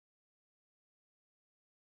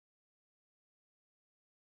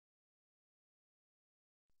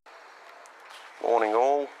Morning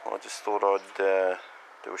all, I just thought I'd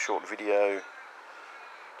do a short video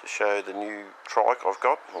to show the new trike I've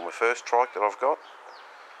got, or my first trike that I've got.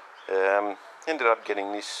 Ended up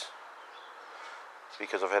getting this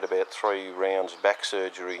because I've had about 3 rounds of back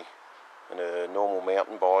surgery and a normal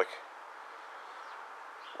mountain bike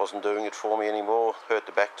wasn't doing it for me anymore, hurt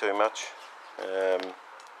the back too much.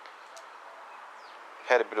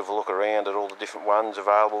 Had a bit of a look around at all the different ones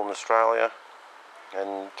available in Australia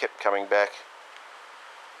and kept coming back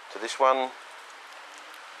to this one,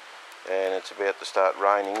 and it's about to start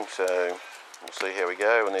raining, so we'll see how we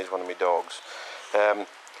go. And there's one of my dogs.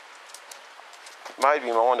 Made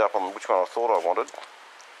my mind up on which one I thought I wanted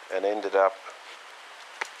and ended up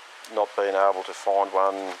not being able to find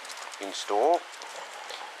one in store,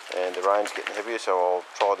 and the rain's getting heavier, so I'll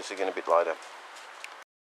try this again a bit later.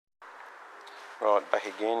 Right, back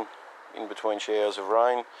again in between showers of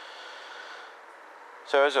rain.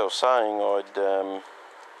 So as I was saying, I'd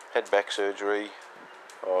had back surgery.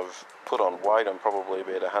 I've put on weight. I'm probably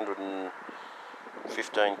about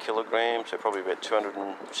 115 kilograms, so probably about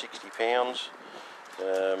 260 pounds.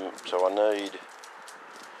 So I need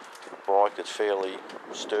a bike that's fairly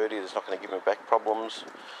sturdy, that's not going to give me back problems.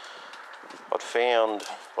 I'd found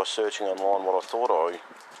by searching online what I thought I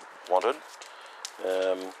wanted,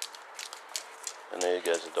 and there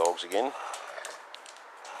goes the dogs again.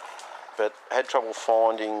 But had trouble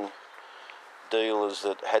finding dealers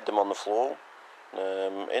that had them on the floor.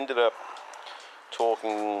 Ended up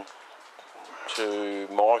talking to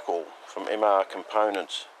Michael from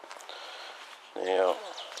mrrecumbenttrikes. Now,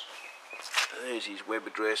 there's his web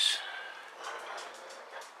address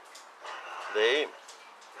there.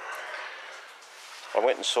 I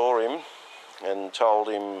went and saw him and told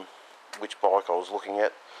him which bike I was looking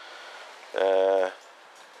at.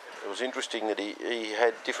 It was interesting that he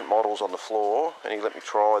had different models on the floor, and he let me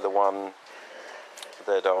try the one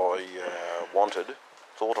that I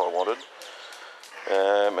thought I wanted,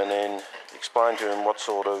 and then explained to him what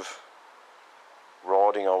sort of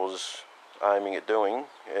riding I was aiming at doing,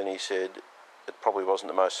 and he said it probably wasn't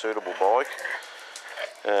the most suitable bike.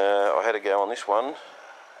 I had a go on this one,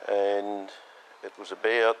 and it was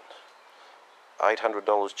about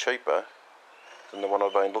 $800 cheaper than the one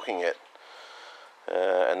I've been looking at,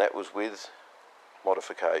 and that was with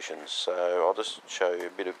modifications. So I'll just show you a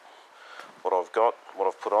bit of what I've got, what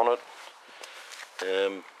I've put on it.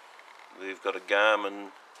 We've got a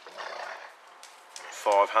Garmin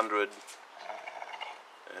 500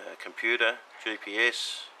 computer,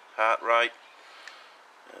 GPS, heart rate,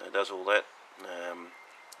 does all that.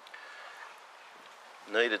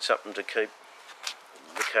 Needed something to keep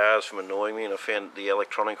the cars from annoying me, and I found the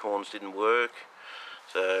electronic horns didn't work,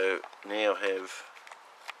 so now have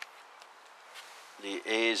the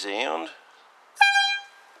air sound,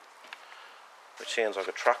 which sounds like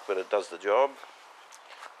a truck, but it does the job.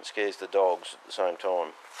 It scares the dogs at the same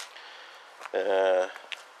time.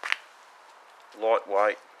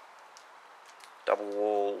 Lightweight double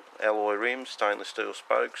wall alloy rims, stainless steel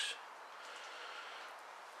spokes.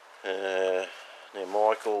 Now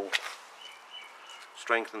Michael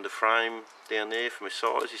strengthened the frame down there for my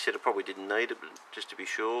size. He said I probably didn't need it, but just to be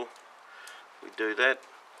sure, we do that.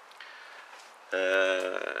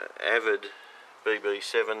 Avid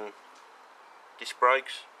BB7 disc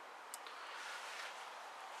brakes.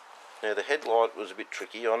 Now the headlight was a bit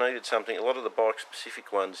tricky. I needed something, a lot of the bike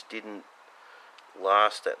specific ones didn't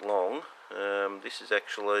last that long. This is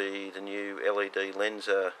actually the new LED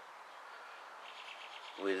lenser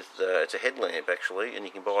with, it's a headlamp actually, and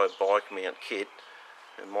you can buy a bike mount kit,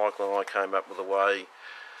 and Michael and I came up with a way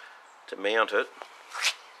to mount it,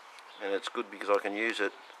 and it's good because I can use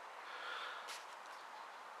it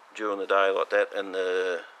during the day like that, and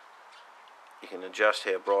you can adjust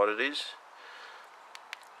how bright it is,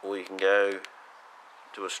 or you can go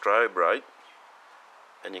to a strobe rate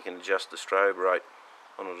and you can adjust the strobe rate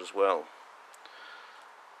on it as well.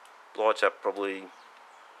 Lights up probably,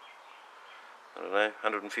 I don't know,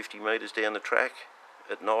 150 metres down the track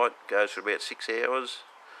at night, goes for about 6 hours.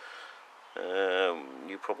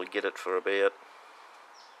 You probably get it for about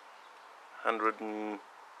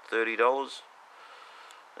 $130.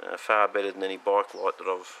 Far better than any bike light that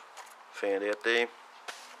I've found out there.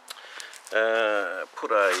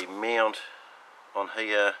 Put a mount on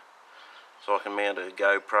here so I can mount a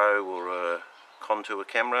GoPro or a contour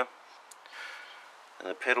camera. And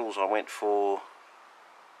the pedals I went for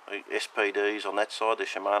SPDs on that side, the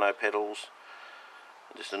Shimano pedals,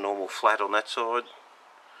 just a normal flat on that side.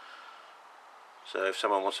 So if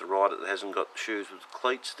someone wants to ride it that hasn't got shoes with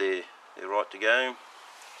cleats, they're right to go.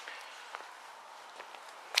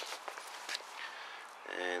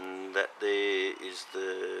 and that there is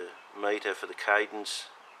the meter for the cadence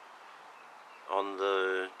on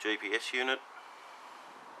the GPS unit.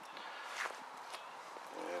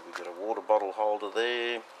 We've got a water bottle holder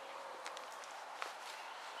there,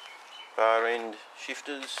 bar end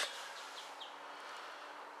shifters.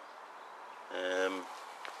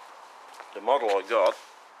 The model I got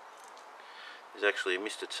is actually a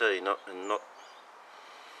Mr. T, not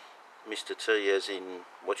Mr. T as in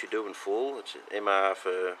what you're doing for. It's MR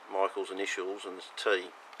for Michael's initials and it's T.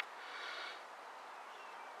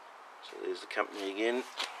 So there's the company again.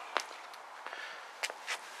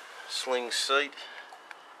 Sling seat.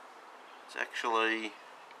 It's actually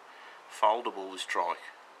foldable, this trike,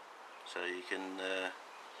 so you can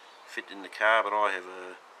fit in the car, but I have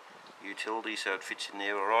a utility so it fits in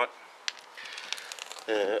there alright.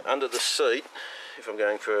 Under the seat, if I'm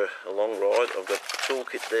going for a long ride, I've got the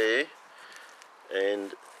toolkit there,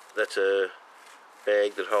 and that's a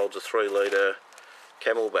bag that holds a 3 litre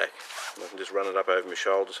Camelback. I can just run it up over my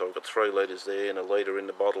shoulder, so I've got 3 litres there and a litre in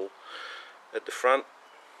the bottle at the front.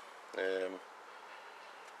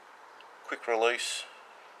 Quick release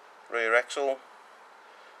rear axle.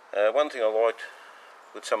 One thing I liked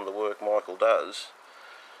with some of the work Michael does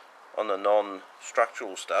on the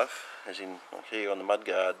non-structural stuff, as in like here on the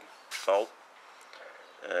mudguard bolt,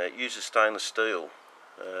 it uses stainless steel.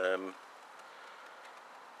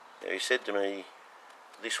 He said to me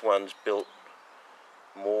this one's built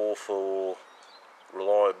more for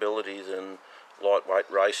reliability than lightweight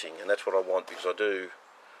racing, and that's what I want, because I do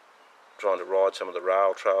trying to ride some of the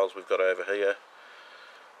rail trails we've got over here,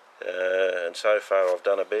 and so far I've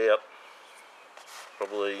done about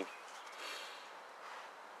probably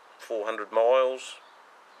 400 miles,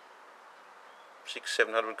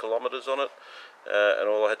 600-700 kilometres on it, and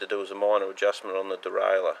all I had to do was a minor adjustment on the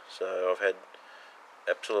derailleur, so I've had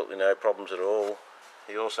absolutely no problems at all.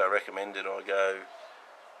 He also recommended I go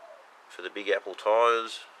for the Big Apple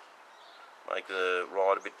tyres, make the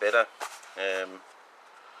ride a bit better.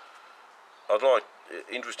 I'd like,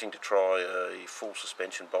 interesting to try a full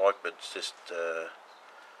suspension bike, but it's just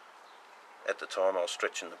at the time I was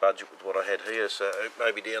stretching the budget with what I had here, so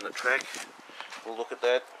maybe down the track we'll look at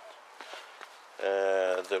that.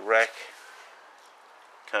 The rack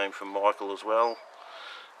came from Michael as well.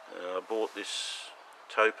 I bought this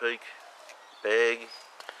toe peak bag,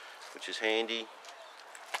 which is handy.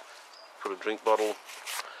 Put a drink bottle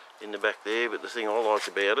in the back there, but the thing I like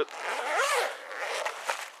about it,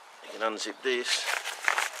 you can unzip this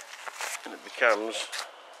and it becomes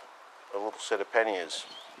a little set of panniers,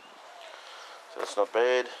 so that's not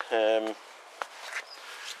bad. And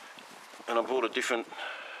I bought a different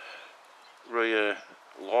rear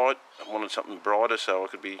light. I wanted something brighter so I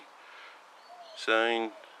could be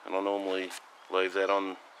seen, and I normally leave that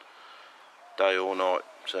on day or night,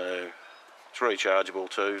 so it's rechargeable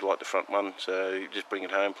too, like the front one, so you just bring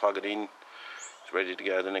it home, plug it in, it's ready to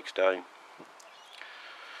go the next day.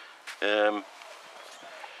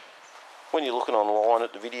 When you're looking online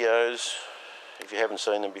at the videos, if you haven't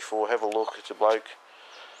seen them before, have a look. It's a bloke,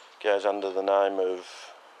 goes under the name of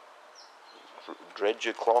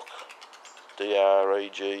Dredger Clock,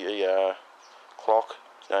 D-R-E-G-E-R Clock.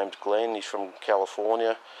 His name's Glenn, he's from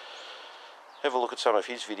California. Have a look at some of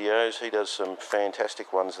his videos, he does some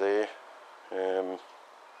fantastic ones there.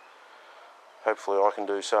 Hopefully I can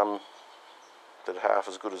do some that are half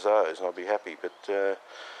as good as those and I'll be happy, but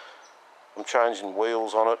I'm changing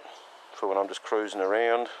wheels on it for when I'm just cruising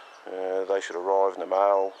around. They should arrive in the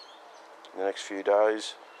mail in the next few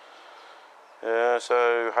days,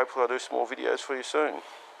 so hopefully I'll do some more videos for you soon.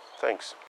 Thanks.